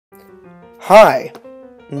Hi,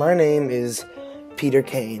 my name is Peter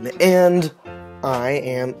Kane, and I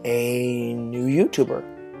am a new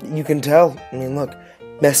YouTuber. You can tell. I mean, look,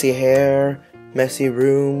 messy hair, messy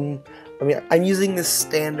room. I mean, I'm using the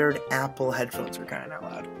standard Apple headphones for crying out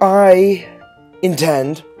loud. I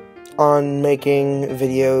intend on making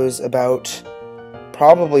videos about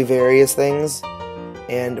probably various things,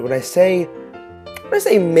 and when I say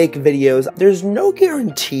make videos, there's no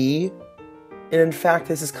guarantee. And in fact,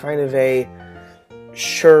 this is kind of a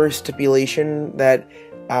sure stipulation that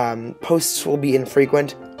posts will be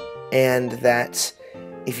infrequent, and that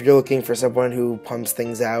if you're looking for someone who pumps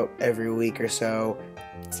things out every week or so,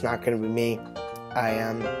 it's not going to be me.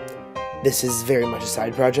 This is very much a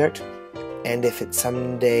side project, and if it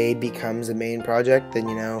someday becomes a main project, then,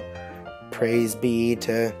 you know, praise be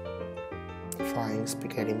to Flying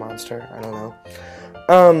Spaghetti Monster. I don't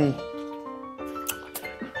know.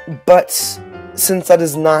 But since that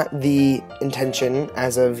is not the intention,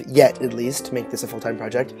 as of yet at least, to make this a full-time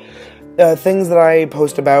project, things that I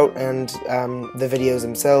post about and the videos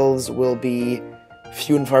themselves will be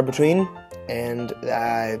few and far between, and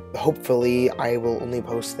hopefully I will only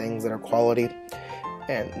post things that are quality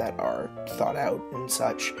and that are thought out and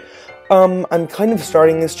such. I'm kind of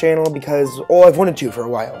starting this channel because, I've wanted to for a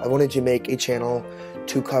while. I wanted to make a channel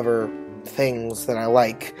to cover things that I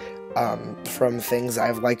like. From things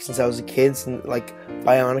I've liked since I was a kid, like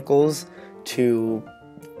Bionicles, to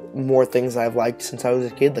more things I've liked since I was a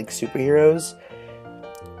kid, like superheroes,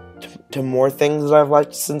 to more things that I've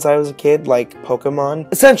liked since I was a kid, like Pokemon.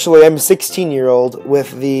 Essentially, I'm a 16-year-old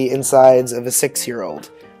with the insides of a 6-year-old.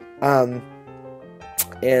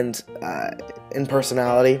 In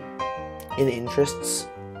personality, in interests,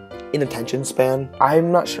 in attention span.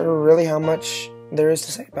 I'm not sure really how much there is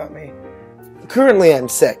to say about me. Currently, I'm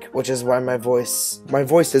sick, which is why my voice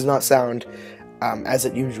does not sound as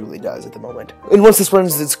it usually does at the moment. And once this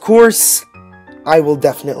runs its course, I will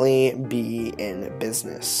definitely be in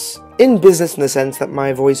business. In business in the sense that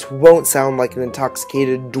my voice won't sound like an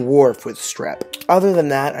intoxicated dwarf with strep. Other than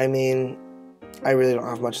that, I mean, I really don't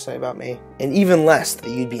have much to say about me. And even less that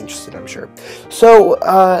you'd be interested, I'm sure. So,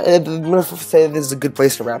 I'm going to say this is a good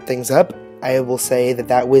place to wrap things up. I will say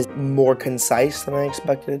that was more concise than I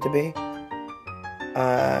expected it to be.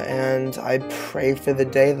 And I pray for the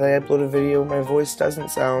day that I upload a video where my voice doesn't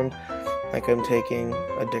sound like I'm taking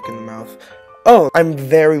a dick in the mouth. Oh, I'm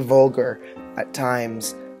very vulgar at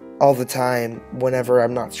times, all the time, whenever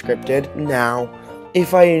I'm not scripted. Now,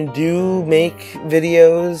 if I do make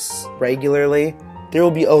videos regularly, there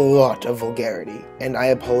will be a lot of vulgarity, and I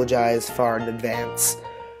apologize far in advance.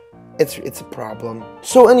 It's a problem.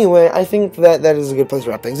 So anyway, I think that is a good place to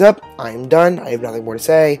wrap things up. I am done. I have nothing more to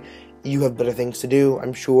say. You have better things to do,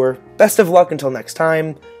 I'm sure. Best of luck until next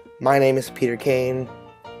time. My name is Peter Kane,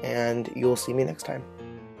 and you'll see me next time.